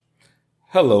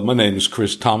Hello, my name is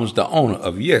Chris Thomas, the owner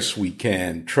of Yes We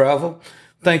Can Travel.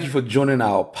 Thank you for joining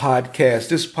our podcast.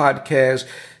 This podcast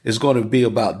is going to be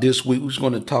about this week. We're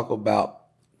going to talk about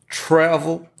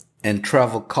travel and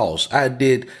travel costs. I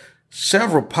did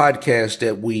several podcasts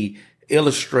that we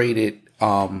illustrated,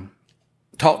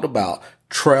 talked about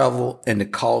travel and the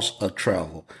cost of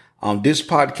travel. This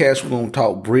podcast, we're going to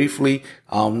talk briefly.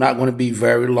 Not going to be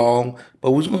very long,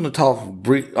 but we're going to talk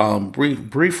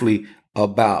briefly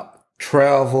about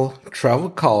travel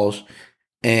costs,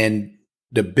 and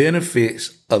the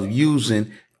benefits of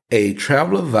using a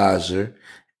travel advisor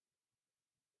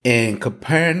and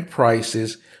comparing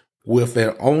prices with an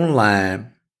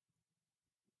online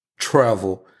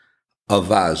travel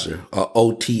advisor or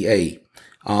OTA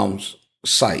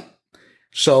site.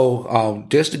 So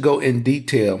just to go in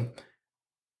detail,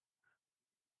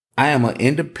 I am an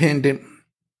independent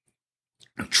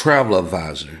travel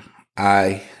advisor.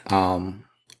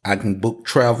 I can book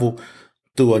travel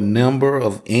through a number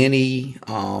of any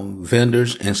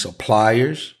vendors and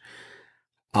suppliers.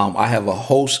 I have a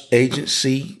host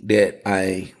agency that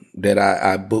I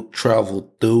book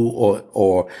travel through,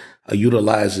 or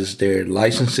utilizes their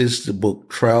licenses to book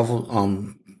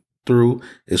travel through.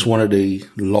 It's one of the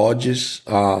largest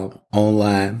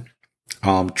online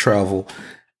travel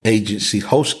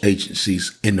host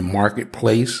agencies in the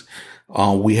marketplace.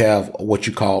 We have what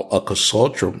you call a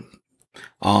consortium.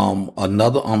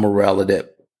 Another umbrella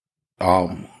that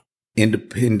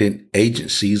independent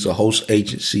agencies or host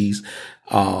agencies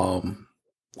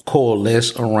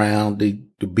coalesce around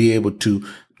to be able to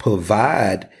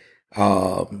provide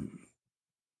buying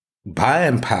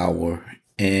power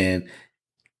and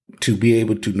to be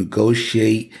able to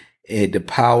negotiate, and the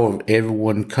power of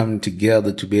everyone coming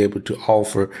together to be able to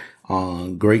offer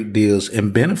great deals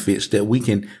and benefits that we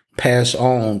can pass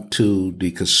on to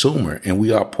the consumer. And we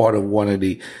are part of one of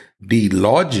the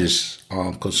largest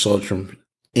consortium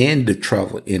in the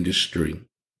travel industry.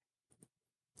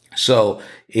 So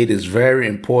it is very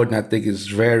important. I think it's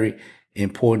very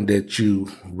important that you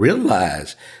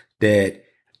realize that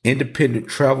independent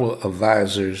travel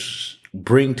advisors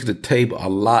bring to the table a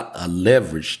lot of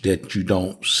leverage that you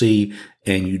don't see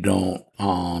and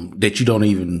that you don't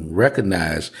even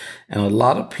recognize. And a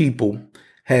lot of people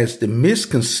has the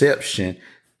misconception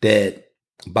that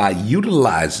by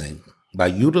utilizing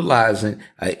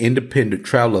an independent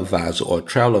travel advisor or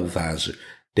travel advisor,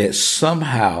 that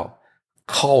somehow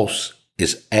cost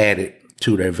is added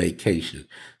to their vacation.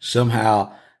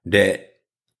 Somehow that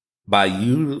by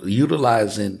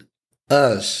utilizing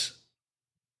us,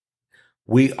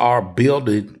 we are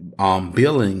billing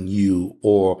you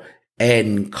or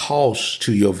adding costs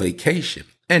to your vacation.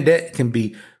 And that can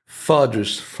be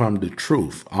furthest from the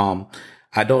truth.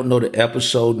 I don't know the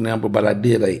episode number, but I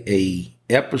did a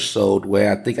episode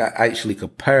where I think I actually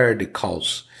compared the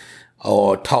costs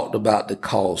or talked about the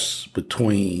costs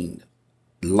between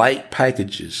light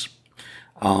packages,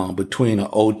 between an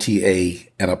OTA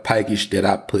and a package that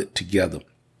I put together.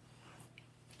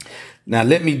 Now,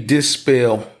 let me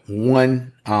dispel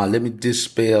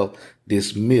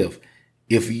this myth.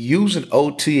 If you use an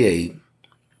OTA,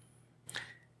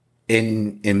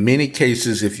 in many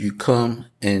cases, if you come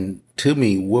and to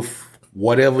me with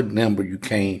whatever number you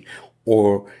came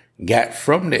or got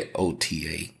from that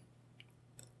OTA,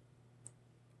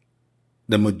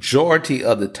 the majority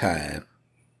of the time,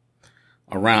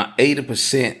 around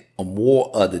 80% or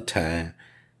more of the time,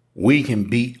 we can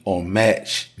beat or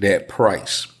match that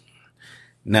price.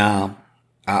 Now,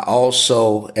 I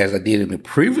also, as I did in the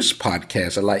previous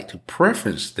podcast, I like to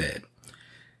preference that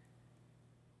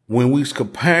when we're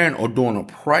comparing or doing a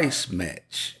price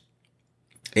match,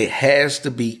 it has to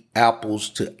be apples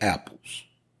to apples,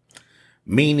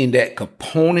 meaning that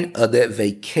component of that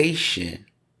vacation,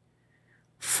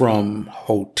 from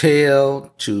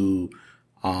hotel to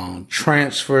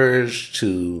transfers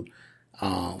to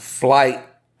flight,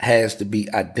 has to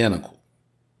be identical,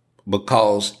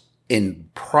 because in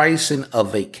pricing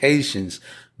of vacations,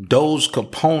 those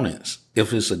components,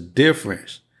 if it's a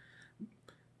difference,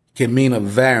 can mean a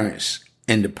variance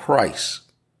in the price.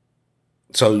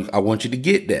 So I want you to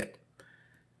get that.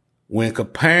 When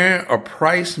comparing or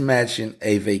price matching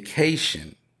a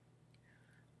vacation,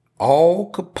 all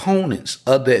components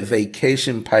of that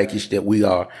vacation package that we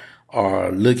are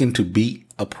looking to beat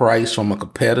a price from a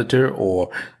competitor or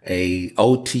a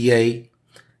OTA,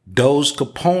 those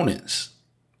components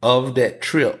of that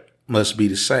trip must be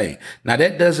the same. Now,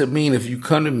 that doesn't mean if you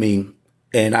come to me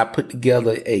and I put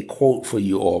together a quote for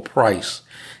you or a price,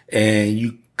 and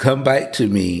you come back to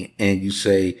me and you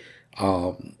say,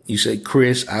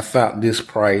 Chris, I found this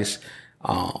price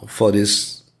for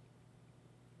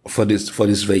for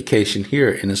this vacation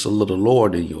here, and it's a little lower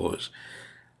than yours.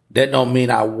 That don't mean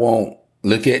I won't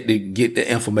get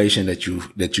the information that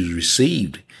you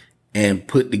received and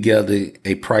put together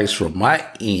a price from my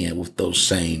end with those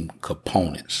same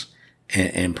components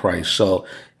and price. So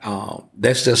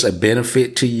that's just a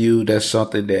benefit to you. That's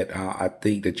something that I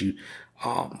think that you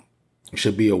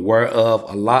should be aware of.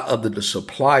 A lot of the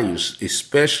suppliers,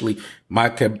 especially my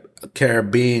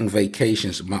Caribbean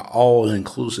vacations, my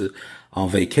all-inclusive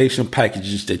vacation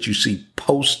packages that you see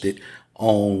posted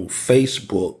on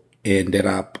Facebook and that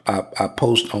I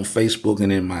post on Facebook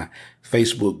and in my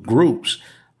Facebook groups,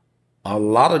 a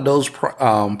lot of those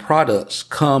products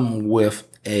come with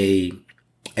a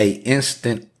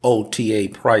instant OTA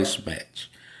price match,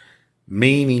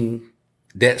 meaning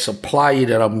that supplier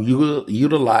that I'm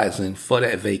utilizing for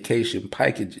that vacation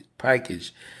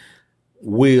package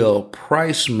will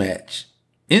price match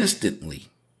instantly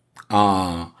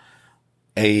a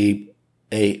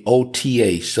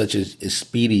OTA such as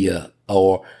Expedia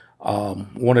or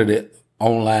one of the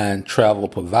online travel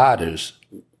providers.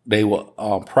 They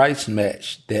will price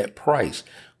match that price.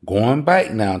 Going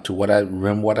back now to what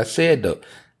I said though,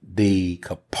 the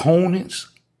components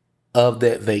of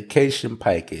that vacation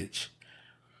package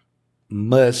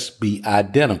must be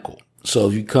identical. So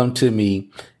if you come to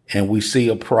me and we see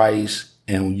a price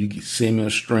and you send me a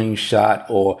screenshot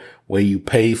or where you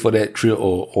pay for that trip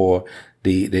or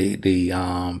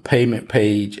the payment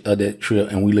page of that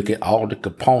trip, and we look at all the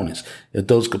components, if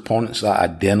those components are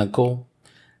identical,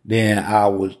 then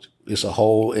it's a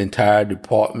whole entire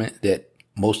department that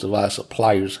most of our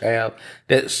suppliers have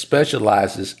that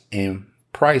specializes in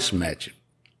price matching.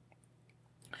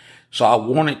 So I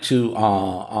wanted to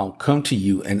come to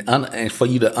you and for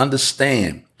you to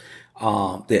understand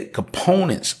that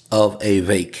components of a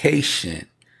vacation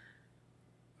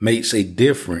makes a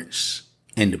difference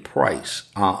in the price.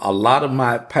 A lot of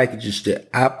my packages that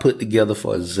I put together,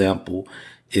 for example,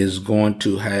 is going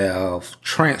to have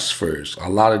transfers. A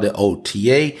lot of the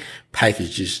OTA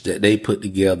packages that they put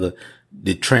together,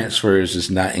 the transfers is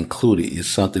not included. It's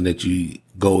something that you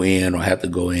go in or have to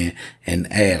go in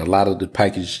and add. A lot of the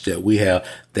packages that we have,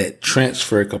 that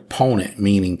transfer component,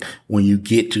 meaning when you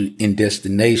get in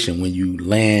destination, when you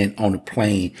land on the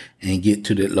plane and get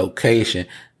to the location,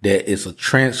 there is a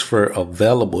transfer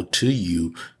available to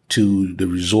you to the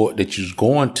resort that you're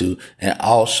going to, and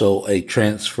also a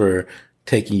transfer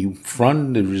taking you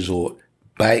from the resort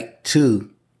back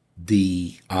to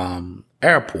the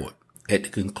airport at the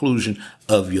conclusion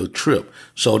of your trip.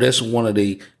 So that's one of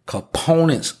the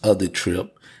components of the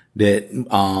trip that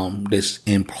that's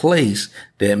in place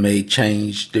that may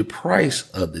change the price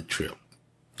of the trip.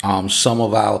 Some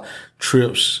of our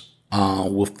trips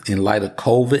in light of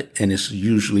COVID, and it's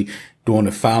usually during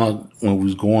the final, when we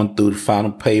was going through the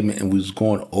final payment and we was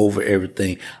going over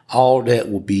everything, all that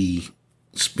will be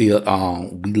be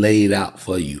laid out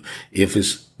for you. If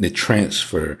it's the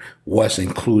transfer, what's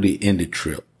included in the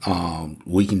trip.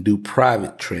 We can do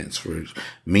private transfers,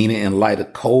 meaning in light of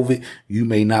COVID, you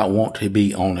may not want to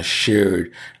be on a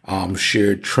shared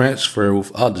transfer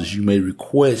with others. You may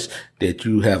request that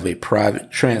you have a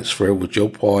private transfer with your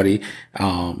party,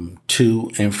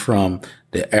 to and from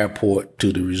the airport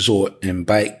to the resort and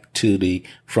back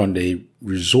from the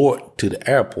resort to the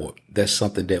airport. That's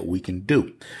something that we can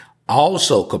do.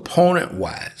 Also, component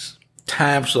wise,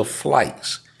 times of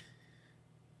flights.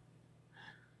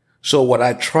 So what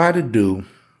I try to do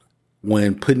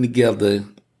when putting together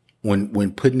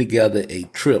a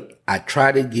trip, I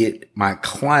try to get my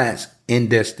clients in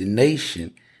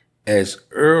destination as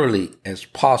early as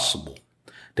possible.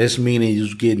 That's meaning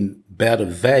you're getting better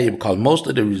value, because most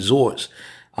of the resorts,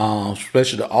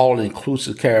 especially the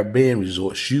all-inclusive Caribbean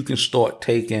resorts, you can start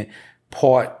taking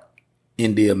part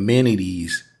in the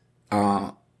amenities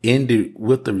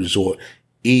with the resort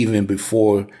even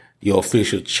before your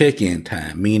official check-in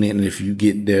time. Meaning, if you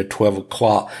get there 12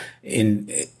 o'clock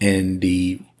and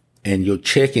your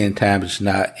check-in time is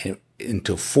not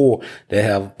until 4, they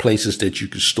have places that you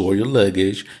can store your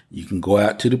luggage. You can go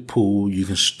out to the pool. You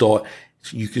can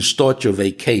start your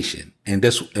vacation, and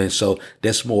so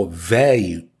that's more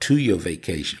value to your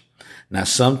vacation. Now,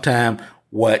 sometimes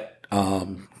what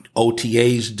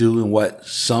OTAs do and what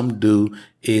some do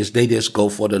is they just go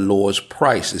for the lowest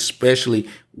price, especially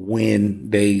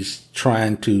when they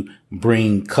trying to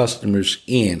bring customers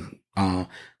in.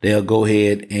 They'll go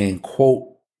ahead and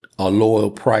quote a lower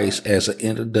price as an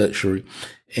introductory.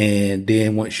 And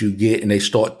then once you get and they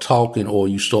start talking, or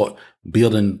you start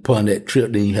building upon that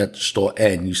trip, then you have to start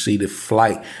adding. You see, the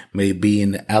flight may be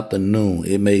in the afternoon.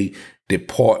 It may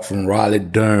depart from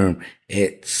Raleigh-Durham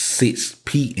at 6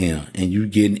 p.m. and you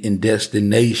getting in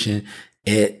destination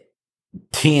at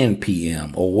 10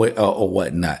 p.m. or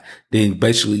whatnot, then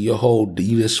basically you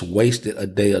just wasted a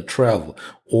day of travel,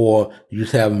 or you're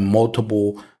having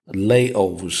multiple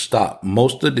layovers stop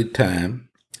most of the time.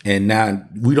 And now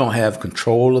we don't have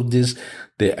control of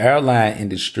the airline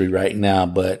industry right now.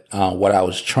 But what I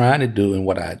was trying to do and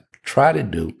what I try to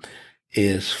do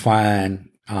is find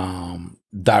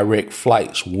direct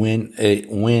flights when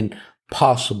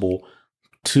possible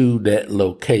to that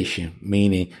location.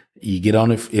 Meaning you get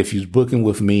on if you're booking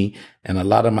with me, and a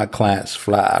lot of my clients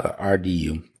fly out of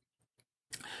RDU.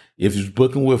 If you're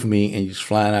booking with me and you're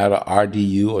flying out of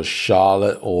RDU or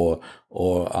Charlotte or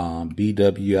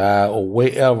BWI or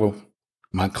wherever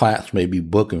my clients may be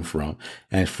booking from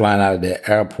and flying out of that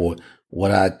airport,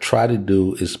 what I try to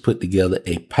do is put together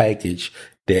a package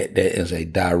that is a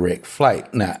direct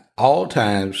flight. Now, all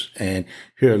times and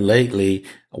here lately,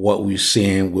 what we're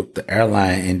seeing with the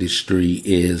airline industry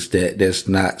is that that's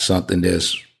not something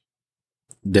that's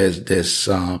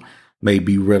may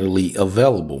be readily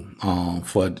available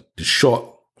for the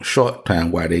short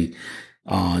time while they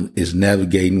is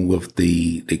navigating with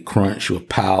the crunch with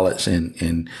pilots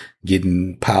and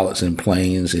getting pilots and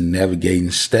planes and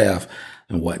navigating staff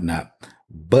and whatnot.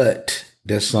 But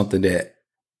that's something that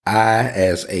I,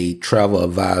 as a travel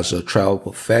advisor, travel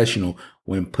professional,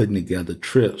 when putting together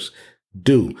trips,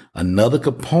 do. Another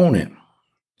component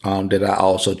that I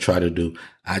also try to do,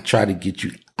 I try to get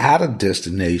you out of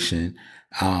destination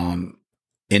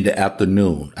in the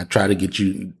afternoon. I try to get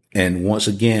you, and once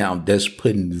again, that's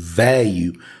putting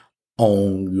value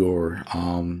on your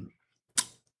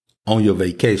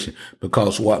vacation,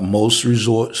 because what most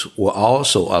resorts will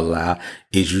also allow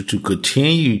is you to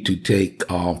continue to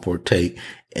partake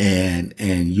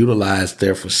and utilize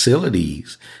their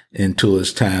facilities until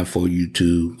it's time for you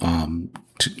to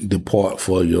depart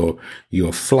for your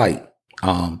flight.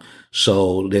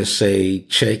 So let's say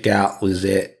checkout was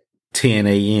at 10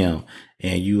 a.m.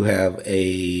 and you have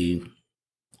a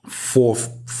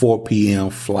 4 p.m.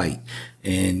 flight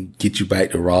and get you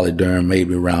back to Raleigh-Durham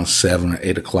maybe around 7 or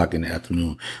 8 o'clock in the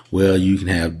afternoon. Well, you can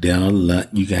have dinner, lunch,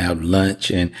 you can have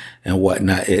lunch and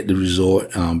whatnot at the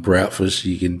resort, breakfast.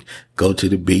 You can go to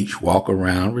the beach, walk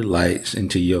around, relax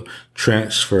until your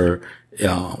transfer,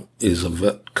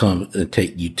 come and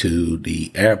take you to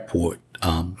the airport,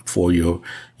 for your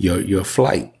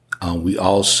flight. We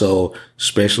also,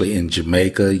 especially in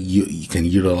Jamaica, you can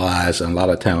utilize, and a lot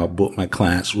of time I book my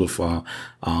clients with, Club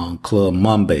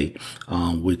Mumbai,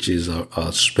 which is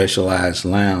a specialized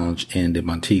lounge in the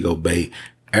Montego Bay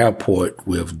airport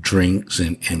with drinks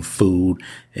and food.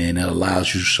 And it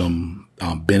allows you some,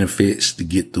 benefits to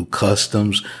get through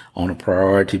customs on a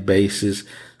priority basis.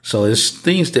 So it's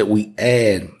things that we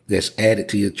that's added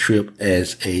to your trip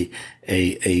as a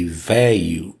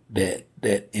value that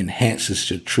enhances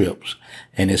your trips.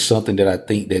 And it's something that I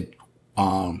think that,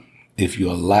 if you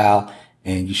allow,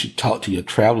 and you should talk to your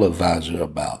travel advisor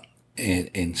about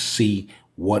and see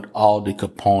what all the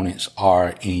components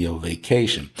are in your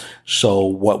vacation. So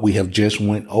what we have just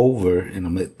went over, and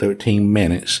I'm at 13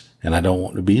 minutes and I don't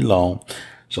want to be long.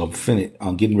 So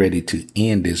I'm getting ready to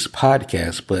end this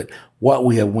podcast, but what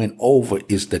we have went over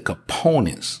is the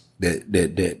components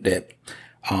that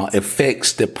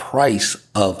affects the price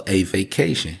of a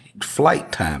vacation.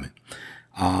 Flight timing,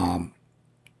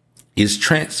 is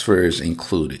transfers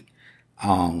included?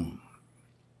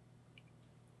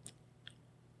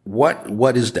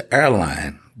 What is the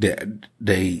airline that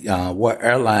what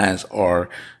airlines are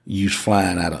you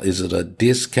flying out of? Is it a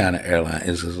discounted airline?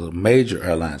 Is it a major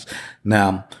airlines?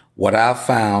 Now, what I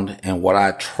found and what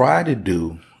I try to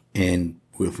do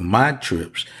with my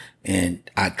trips, and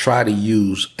I try to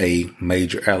use a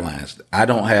major airlines. I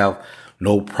don't have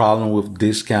no problem with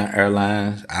discount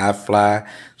airlines. I fly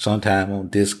sometime on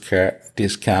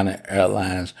discounted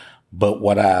airlines. But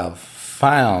what I've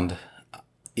found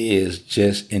is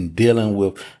just in dealing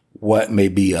with what may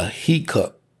be a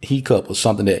hiccup or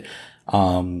something that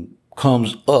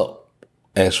comes up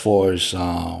as far as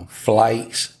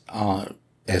flights.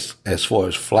 As far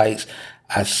as flights,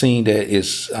 I've seen that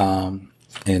it's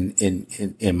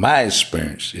in my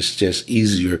experience, it's just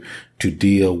easier to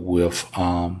deal with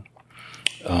the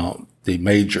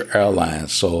major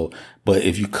airlines. So, but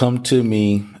if you come to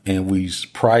me and we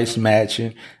price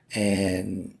matching,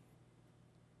 and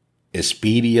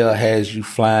Expedia has you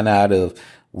flying out of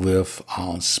with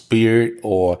Spirit,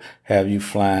 or have you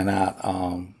flying out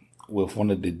with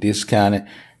one of the discounted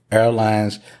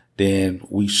airlines, then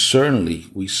we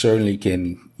certainly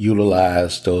can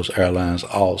utilize those airlines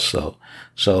also.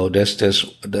 So that's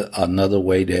just another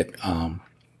way that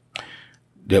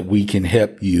that we can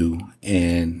help you.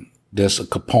 And there's a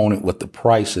component with the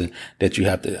pricing that you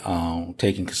have to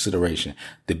take in consideration.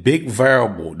 The big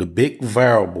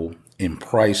variable in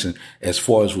pricing, as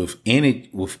far as with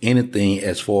anything,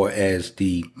 as far as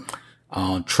the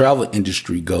travel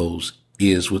industry goes,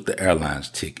 is with the airlines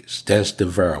tickets. That's the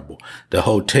variable. The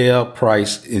hotel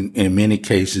price in many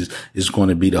cases is going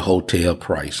to be the hotel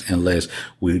price unless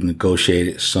we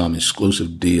negotiated some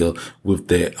exclusive deal with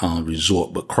that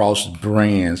resort. But cross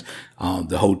brands,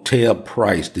 the hotel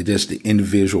price, just the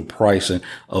individual pricing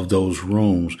of those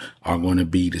rooms are going to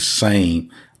be the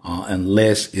same.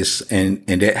 Unless it's, and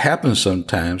that happens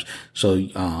sometimes. So,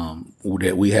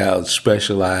 that we have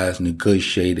specialized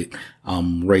negotiated,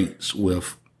 rates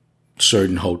with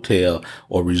certain hotel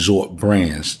or resort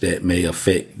brands that may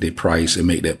affect the price and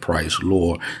make that price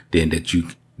lower than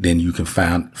you can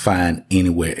find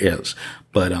anywhere else.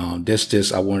 But, that's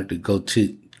just, I wanted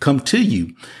to come to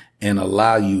you and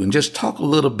allow you and just talk a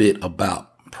little bit about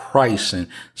pricing,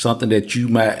 something that you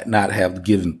might not have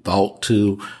given thought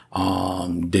to,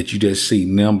 that you just see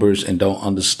numbers and don't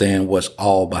understand what's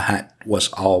all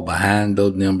behind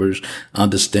those numbers.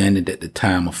 Understanding that the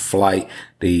time of flight,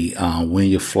 when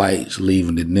your flight's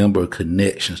leaving, the number of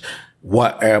connections,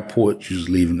 what airport you're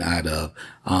leaving out of,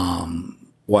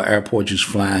 what airport you're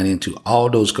flying into, all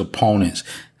those components,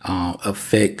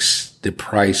 affects the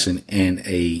pricing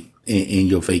in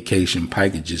your vacation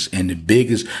packages. And the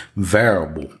biggest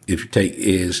variable, if you take,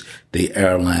 is the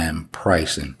airline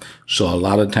pricing. So a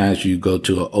lot of times you go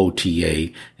to an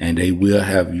OTA and they will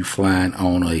have you flying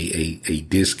on a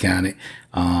discounted,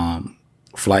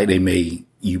 flight.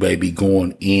 You may be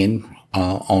going in,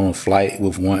 on a flight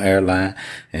with one airline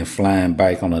and flying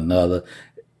back on another.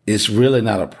 It's really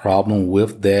not a problem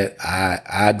with that.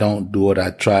 I don't do it. I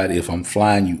try to, if I'm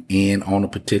flying you in on a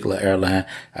particular airline,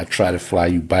 I try to fly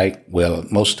you back. Well,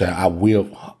 most of the time I will,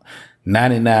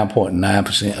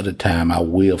 99.9% of the time, I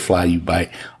will fly you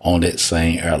back on that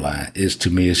same airline. To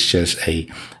me, it's just a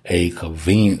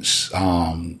convenience,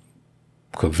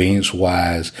 convenience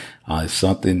wise. If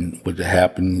something would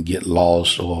happen, get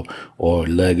lost or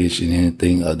luggage and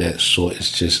anything of that sort,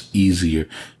 it's just easier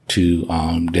to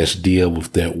just deal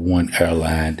with that one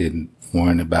airline than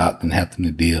worrying about and having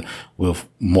to deal with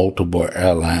multiple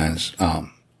airlines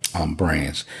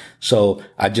brands. So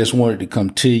I just wanted to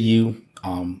come to you.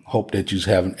 Hope that you're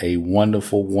having a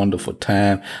wonderful, wonderful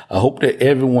time. I hope that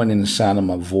everyone in the sound of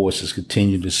my voice is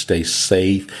continuing to stay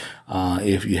safe.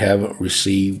 If you haven't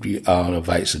received the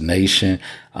vaccination,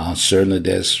 certainly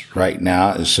that's right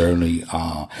now is certainly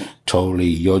totally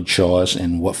your choice,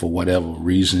 and for whatever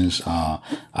reasons,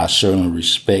 I certainly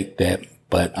respect that.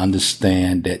 But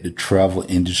understand that the travel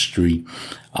industry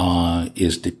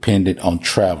is dependent on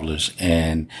travelers,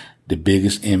 and the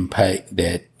biggest impact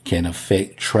that can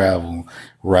affect travel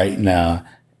right now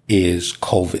is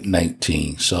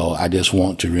COVID-19. So I just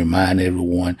want to remind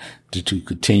everyone to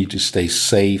continue to stay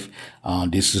safe.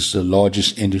 This is the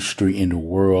largest industry in the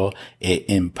world. It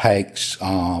impacts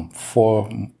four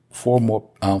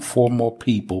more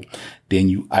people than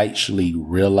you actually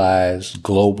realize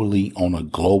globally on a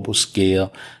global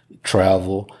scale.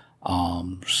 Travel.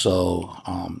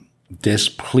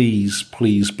 Just please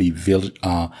be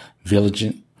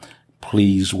vigilant.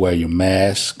 Please wear your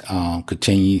mask.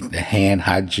 Continue the hand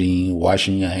hygiene,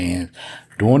 washing your hands,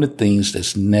 doing the things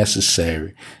that's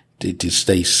necessary to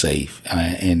stay safe,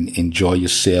 and enjoy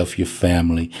yourself, your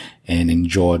family, and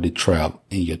enjoy the travel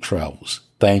in your travels.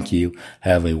 Thank you.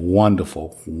 Have a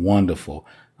wonderful, wonderful,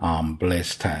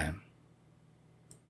 blessed time.